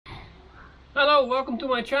Hello, welcome to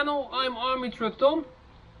my channel. I'm Army Truck Tom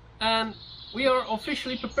and we are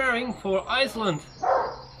officially preparing for Iceland.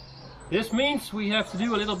 This means we have to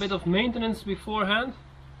do a little bit of maintenance beforehand.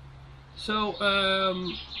 So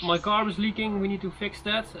my carb is leaking, we need to fix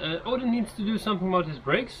that. Odin needs to do something about his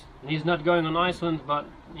brakes. He's not going on Iceland, but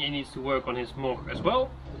he needs to work on his Mog as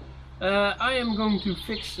well. I am going to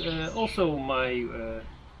fix also my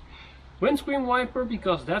windscreen wiper,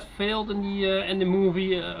 because that failed in the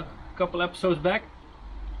movie a couple episodes back.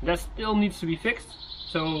 That still needs to be fixed.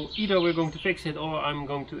 So either we're going to fix it or I'm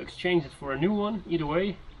going to exchange it for a new one, either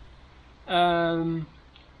way. And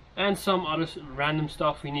some other random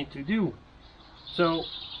stuff we need to do. So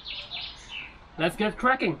let's get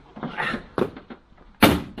cracking.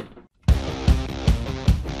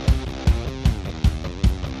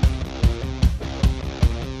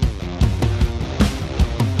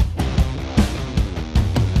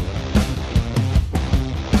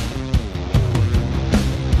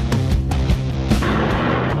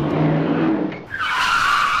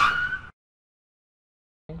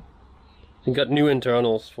 We got new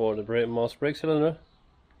internals for the master brake cylinder,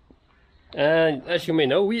 and as you may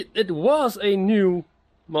know, it was a new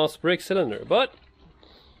master brake cylinder, but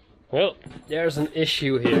well, there's an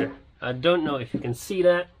issue here. I don't know if you can see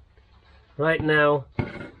that right now,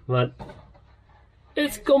 but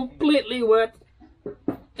it's completely wet.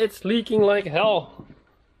 It's leaking like hell.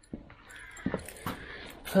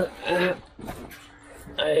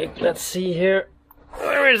 Let's see here.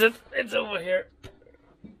 Where is it? It's over here.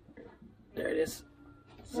 There it is.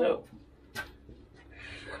 So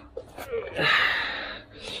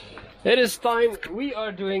it is time. We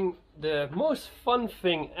are doing the most fun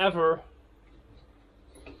thing ever,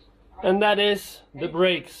 and that is the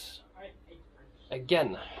brakes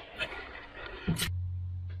again.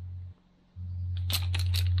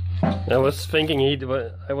 I was thinking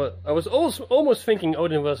I was almost thinking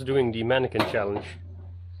Odin was doing the mannequin challenge.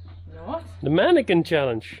 What? The mannequin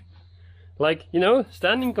challenge. Like, you know,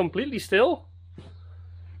 standing completely still.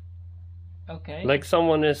 Okay. Like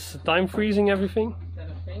someone is time freezing everything. Is that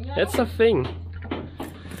a thing now? It's a thing.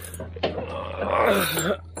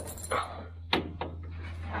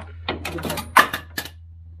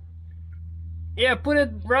 Yeah, put it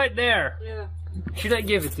right there. Yeah. Should I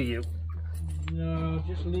give it to you? No,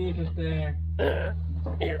 just leave it there.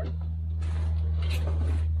 Here.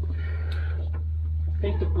 I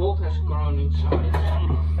think the bolt has grown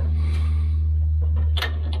inside.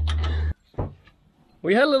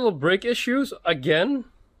 We had little brake issues again,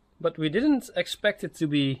 but we didn't expect it to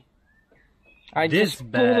be I this just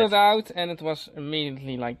bad. pulled it out and it was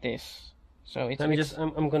immediately like this. So it's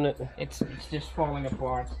I'm gonna. it's just falling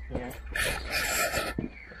apart here.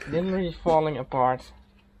 Literally falling apart.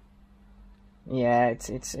 Yeah,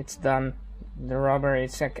 it's done. The rubber,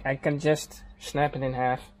 I can just snap it in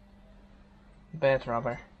half. Bad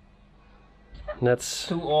rubber. That's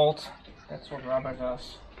Too old. That's what rubber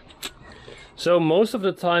does. so. Most of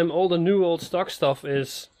the time, all the new old stock stuff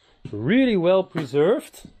is really well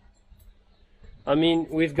preserved. I mean,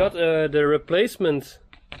 we've got the replacement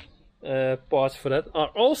parts for that are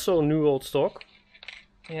also new old stock,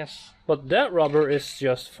 Yes. but that rubber is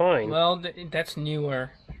just fine. Well, that's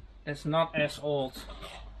newer. That's not as old.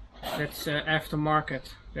 That's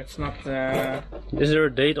aftermarket. That's not. Is there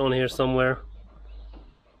a date on here somewhere?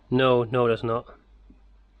 No, there's not.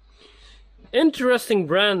 Interesting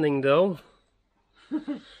branding though.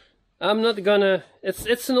 I'm not gonna.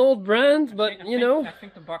 It's an old brand, but you know. I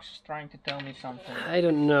think the box is trying to tell me something. I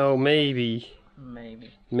don't know. Maybe.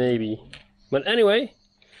 Maybe. But anyway.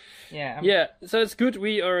 Yeah. Yeah. So it's good.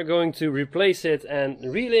 We are going to replace it and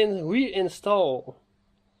reinstall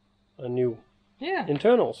a new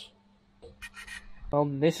internals. Well,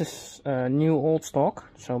 this is new old stock.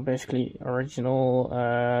 So basically original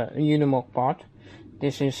Unimog part.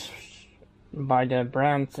 This is by the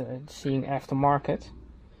brand seeing aftermarket.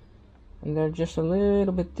 And they're just a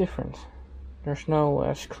little bit different. There's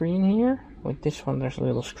no screen here. With this one there's a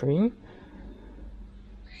little screen.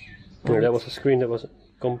 Yeah, that was a screen that was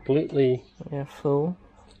completely full.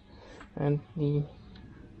 And the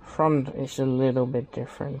front is a little bit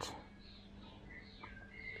different.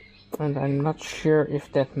 And I'm not sure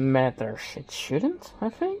if that matters. It shouldn't, I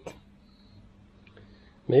think.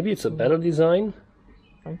 Maybe it's a better design.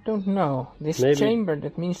 I don't know. This Maybe. chamber,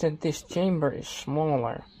 that means that this chamber is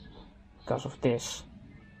smaller because of this.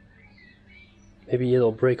 Maybe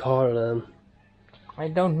it'll break harder then. I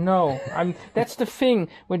don't know. That's the thing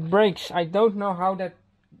with brakes. I don't know how that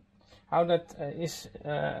is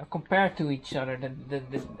compared to each other.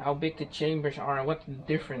 How big the chambers are and what the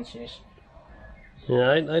difference is.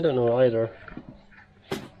 Yeah, I don't know either.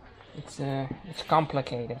 it's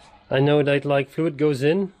complicated. I know that like fluid goes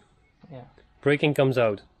in, Yeah. braking comes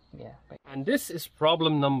out. Yeah. And this is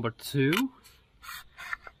problem number 2.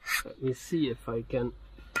 Let me see if I can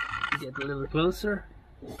get a little closer.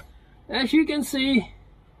 As you can see,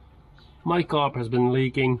 my carb has been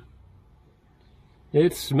leaking.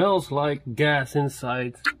 It smells like gas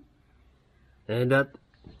inside, and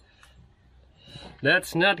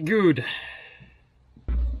that's not good.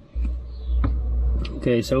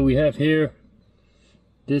 Okay, so we have here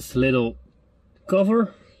this little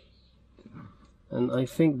cover, and I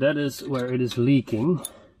think that is where it is leaking,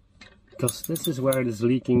 because this is where it is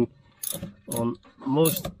leaking on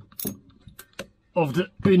most of the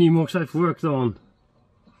Unimogs I've worked on.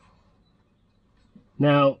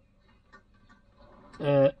 Now,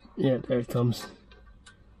 yeah, there it comes.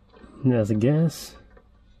 There's the gas.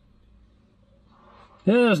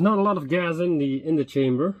 Yeah, there's not a lot of gas in the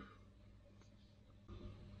chamber.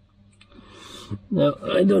 Now,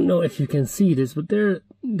 I don't know if you can see this, but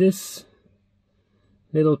this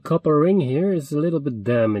little copper ring here is a little bit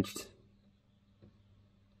damaged.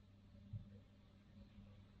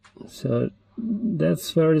 So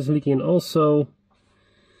that's where it is leaking. And also,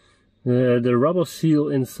 the rubber seal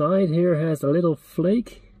inside here has a little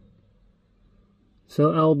flake.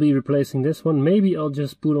 So I'll be replacing this one. Maybe I'll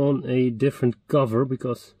just put on a different cover,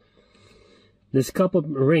 because this copper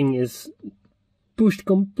ring is pushed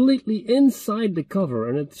completely inside the cover,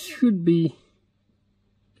 and it should be,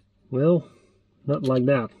 well, not like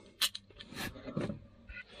that.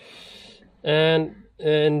 And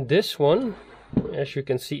this one, as you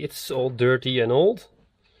can see, it's all dirty and old,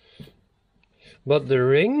 but the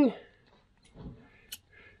ring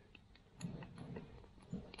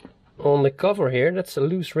on the cover here, that's a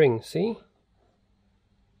loose ring, see?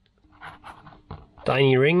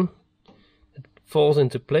 Tiny ring. It falls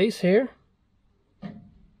into place here.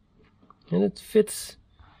 And it fits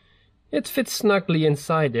snugly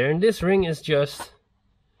inside there, and this ring is just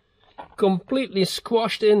completely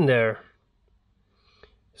squashed in there.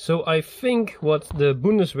 So I think what the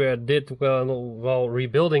Bundeswehr did while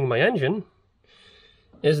rebuilding my engine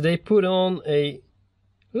is they put on a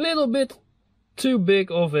little bit too big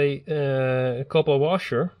of a copper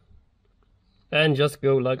washer and just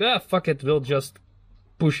go like, ah, fuck it, we'll just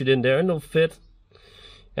push it in there and it'll fit.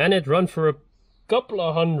 And it run for a couple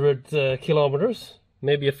of hundred kilometers,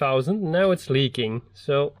 maybe 1,000. Now it's leaking,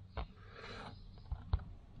 so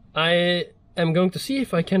I am going to see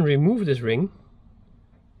if I can remove this ring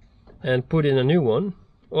and put in a new one,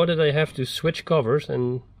 or that I have to switch covers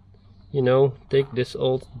and, you know, take this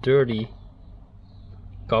old dirty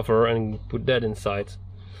cover and put that inside.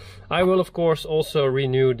 I will of course also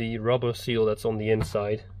renew the rubber seal that's on the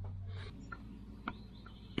inside.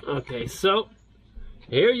 Okay, so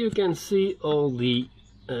here you can see all the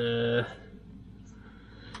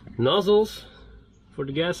nozzles for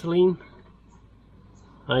the gasoline.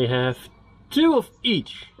 I have 2 of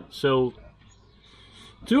each, so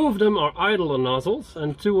 2 of them are idler nozzles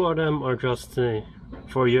and 2 of them are just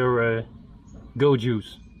for your go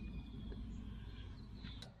juice.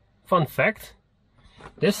 Fun fact,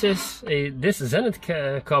 this Zenith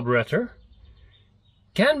carburetor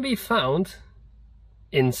can be found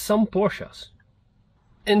in some Porsches.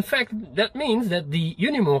 In fact, that means that the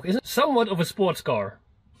Unimog is somewhat of a sports car.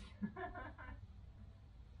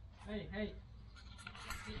 Hey,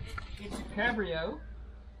 it's a cabrio.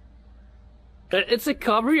 It's a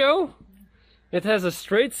cabrio. It has a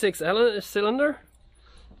straight 6-cylinder.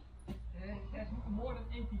 It has more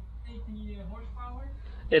than 80 horsepower.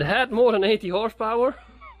 It had more than 80 horsepower.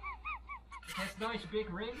 It has nice big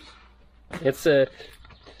rims. It's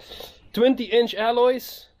 20-inch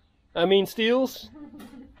alloys. I mean steels.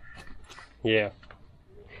 Yeah.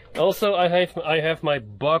 Also, I have my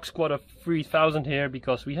Bug Squatter 3000 here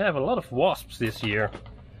because we have a lot of wasps this year.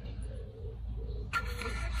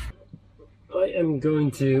 I am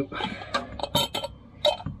going to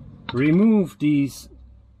remove these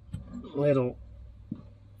little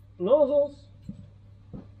nozzles.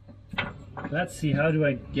 Let's see, how do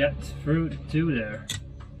I get through to there?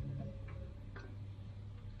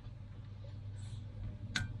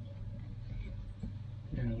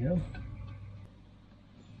 There you go.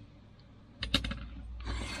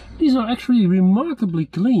 These are actually remarkably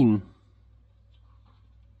clean.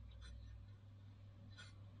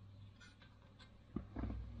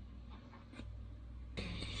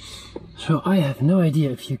 So I have no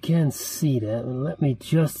idea if you can see that, but let me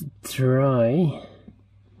just try.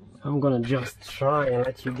 I'm gonna just try and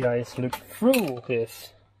let you guys look through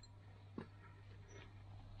this.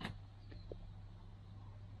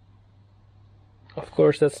 Of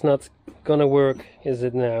course that's not gonna work, is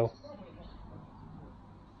it now?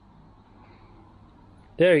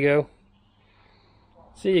 There you go.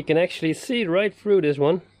 See, you can actually see right through this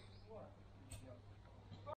one.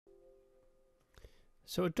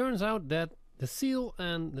 So it turns out that the seal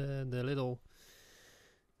and the little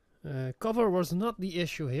cover was not the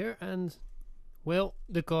issue here, and well,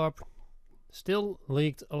 the carb still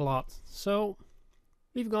leaked a lot. So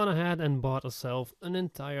we've gone ahead and bought ourselves an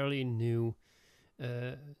entirely new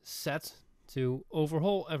set to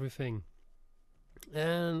overhaul everything.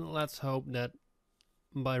 And let's hope that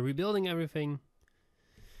by rebuilding everything,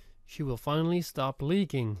 she will finally stop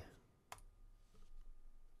leaking.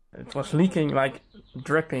 It was leaking, like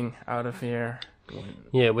dripping out of here.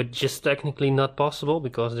 Yeah, which is technically not possible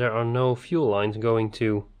because there are no fuel lines going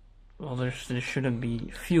to. Well, there shouldn't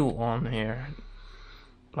be fuel on here.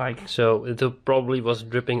 Like. So it probably was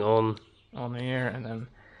dripping on here, and then.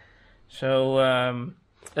 So. And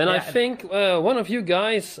yeah, I think one of you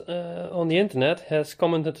guys on the internet has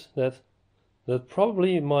commented that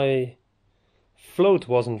probably my float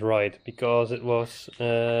wasn't right because it was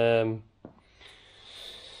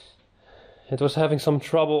having some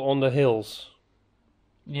trouble on the hills.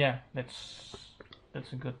 Yeah, that's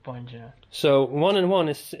a good point, yeah. So 1 and 1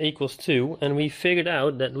 is equals 2, and we figured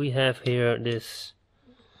out that we have here this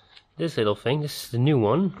little thing. This is the new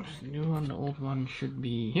one. This is the new one. The old one should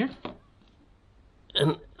be here.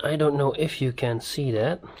 And I don't know if you can see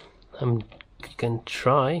that. You can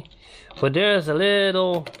try, but there's a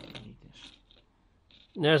little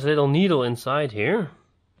needle inside here,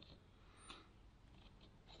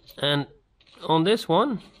 and on this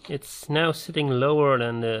one it's now sitting lower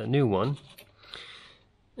than the new one,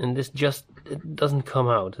 and it doesn't come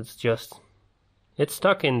out. It's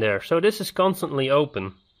stuck in there. So this is constantly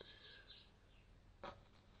open,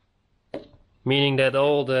 meaning that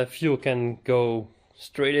all the fuel can go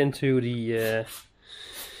straight into the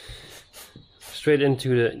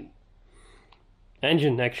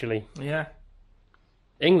engine, actually. Yeah.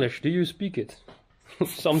 English, do you speak it?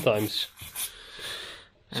 Sometimes.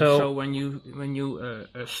 So when you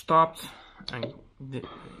stopped and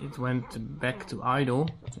it went back to idle,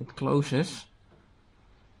 it closes.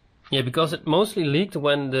 Yeah, because it mostly leaked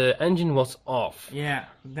when the engine was off. Yeah,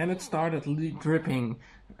 then it started dripping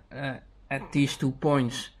at these 2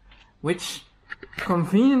 points, which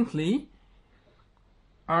conveniently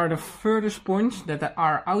are the furthest points that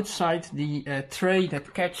are outside the tray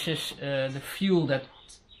that catches the fuel that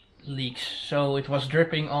leaks. So it was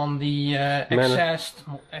dripping on the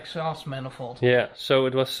exhaust manifold. Yeah, so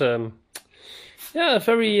it was very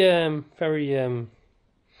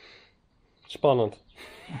spannend.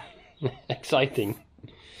 Exciting.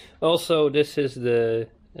 Also, this is the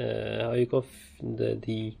how you call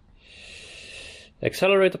the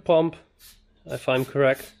accelerator pump, if I'm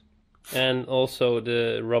correct, and also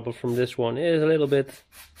the rubber from this one is a little bit,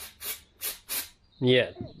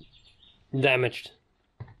 yeah, damaged.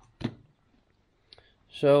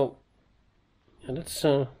 So let's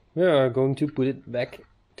we are going to put it back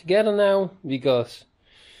together now because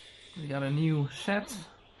we got a new set.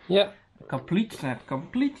 Yeah. A complete set,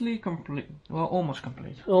 completely complete. Well, almost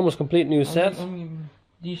complete. Almost complete new set.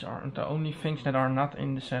 These are the only things that are not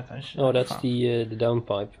in the set. Oh, that's the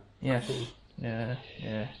downpipe. Yes.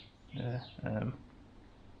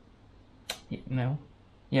 No.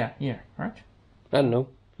 Yeah, here, right? I don't know.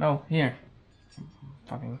 No, here.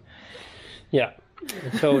 Fucking. Yeah.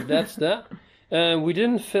 So that's that. We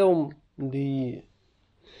didn't film the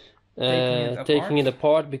taking it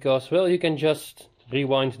apart because, well, you can just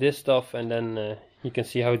rewind this stuff and then you can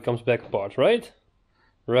see how it comes back apart, right?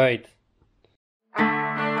 Right.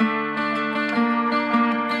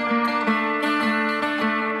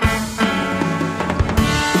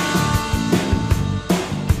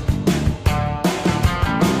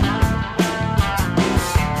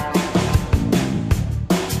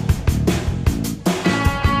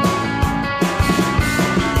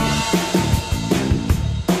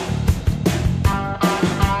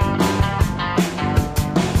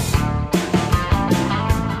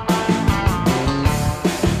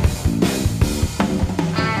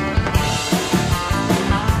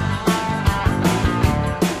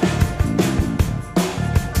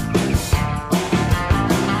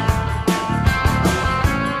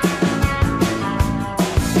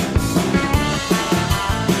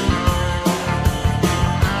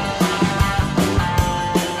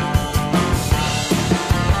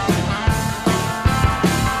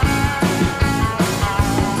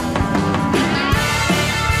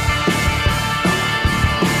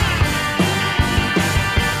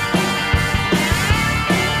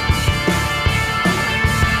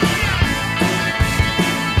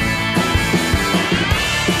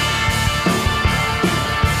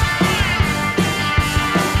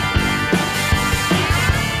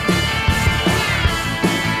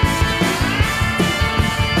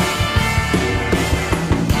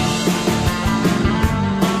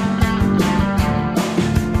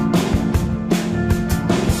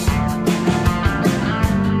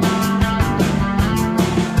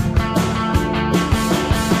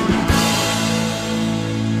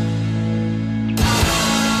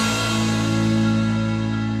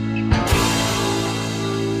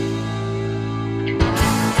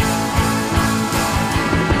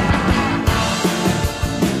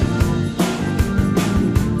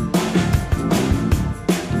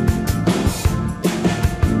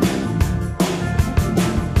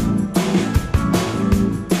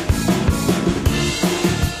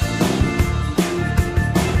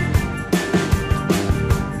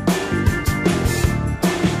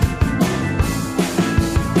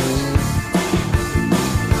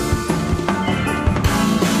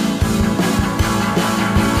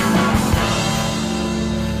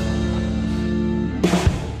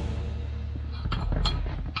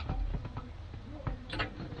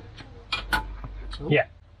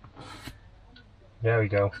 There we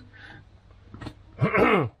go.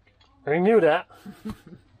 I knew that.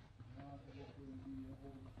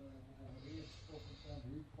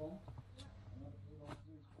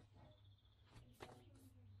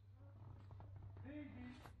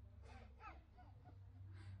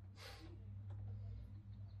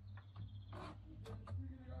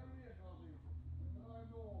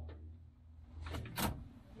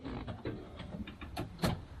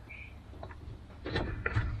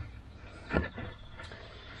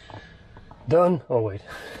 Done. Oh wait.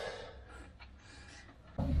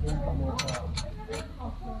 I'm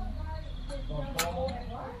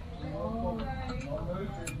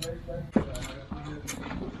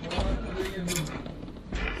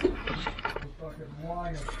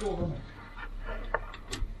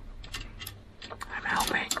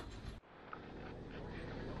helping.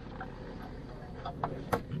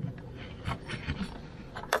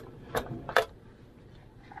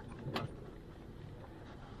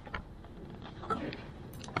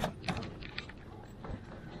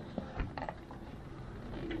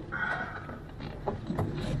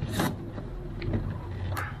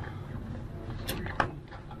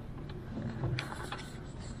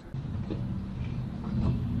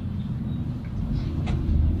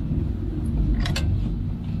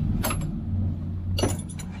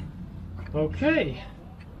 Okay.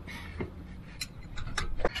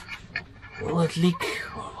 Will it leak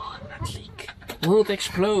or will it not leak? Will it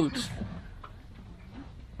explode?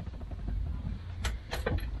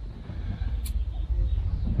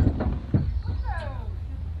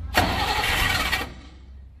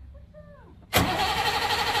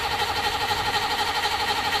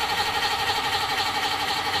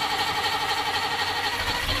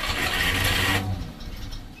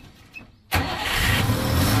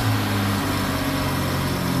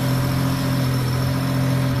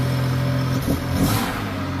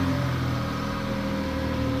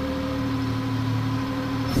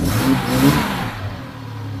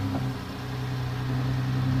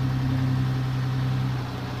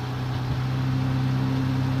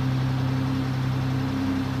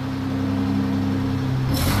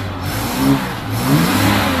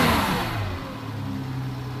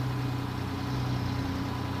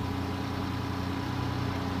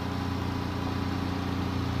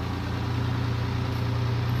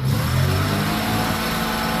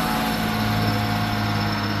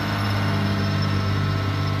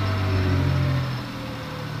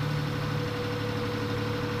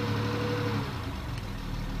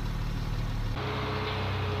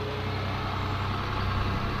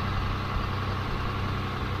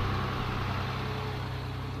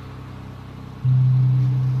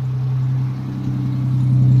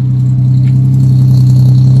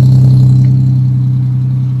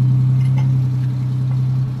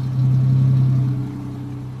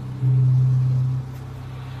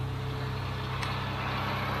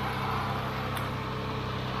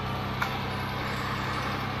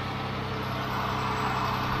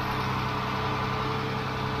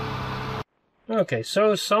 Okay,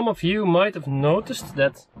 so some of you might have noticed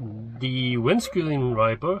that the windscreen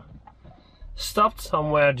wiper stopped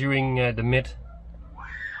somewhere during the mid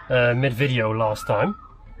video last time.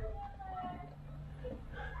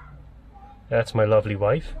 That's my lovely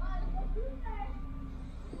wife.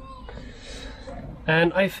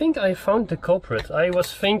 And I think I found the culprit. I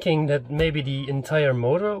was thinking that maybe the entire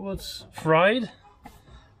motor was fried,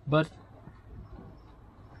 but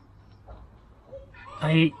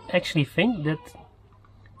I actually think that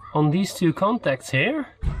on these two contacts here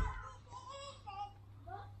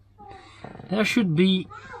there should be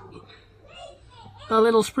a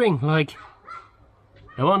little spring, like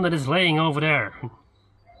the one that is laying over there.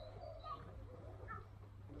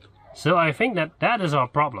 So I think that that is our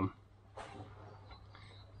problem.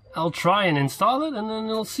 I'll try and install it and then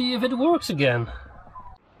we'll see if it works again.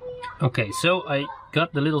 Okay, so I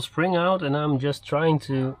got the little spring out and I'm just trying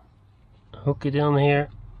to hook it on here,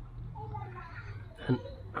 and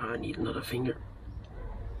I need another finger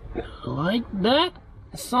like that,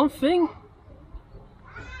 something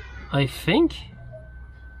I think.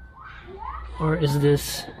 Or is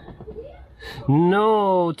this?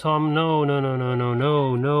 No, Tom, no, no, no, no, no,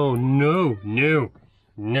 no, no, no, no,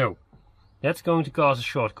 no. That's going to cause a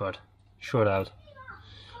short out,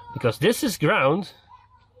 because this is ground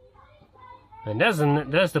and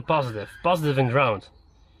that's the positive and ground.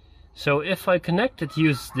 So if I connect it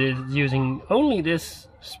using only this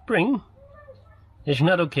spring, it's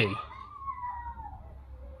not okay.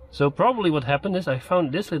 So probably what happened is I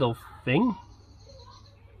found this little thing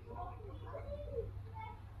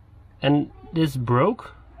and this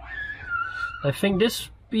broke. I think this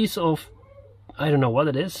piece of I don't know what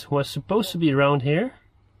it is, was supposed to be around here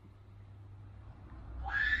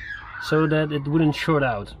so that it wouldn't short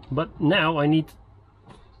out. But now I need,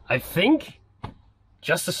 I think,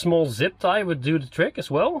 just a small zip tie would do the trick as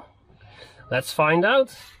well. Let's find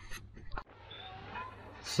out.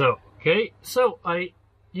 So, okay, so I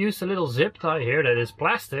used a little zip tie here that is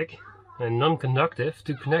plastic and non-conductive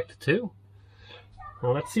to connect the two.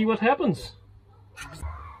 Well, let's see what happens.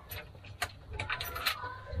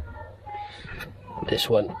 This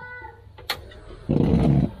one.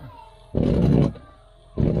 It's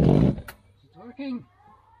working.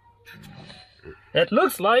 It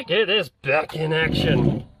looks like it is back in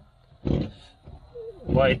action.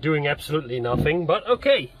 By doing absolutely nothing, but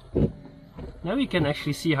okay. Now we can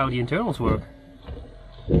actually see how the internals work.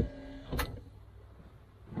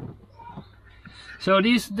 So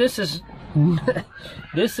this is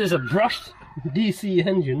this is a brushed DC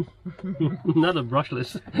engine, not a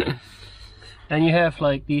brushless. And you have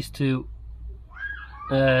like these two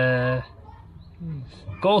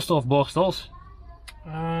koolstofborstels.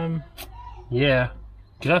 Yeah,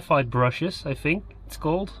 graphite brushes, I think it's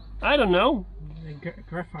called. I don't know.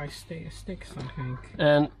 Graphite sticks, I think.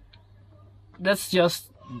 And that's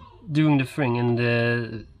just doing the thing. And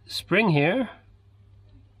the spring here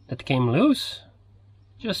that came loose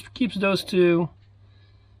just keeps those two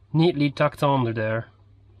neatly tucked under there.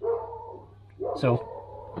 So,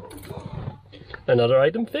 another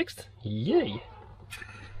item fixed. Yay!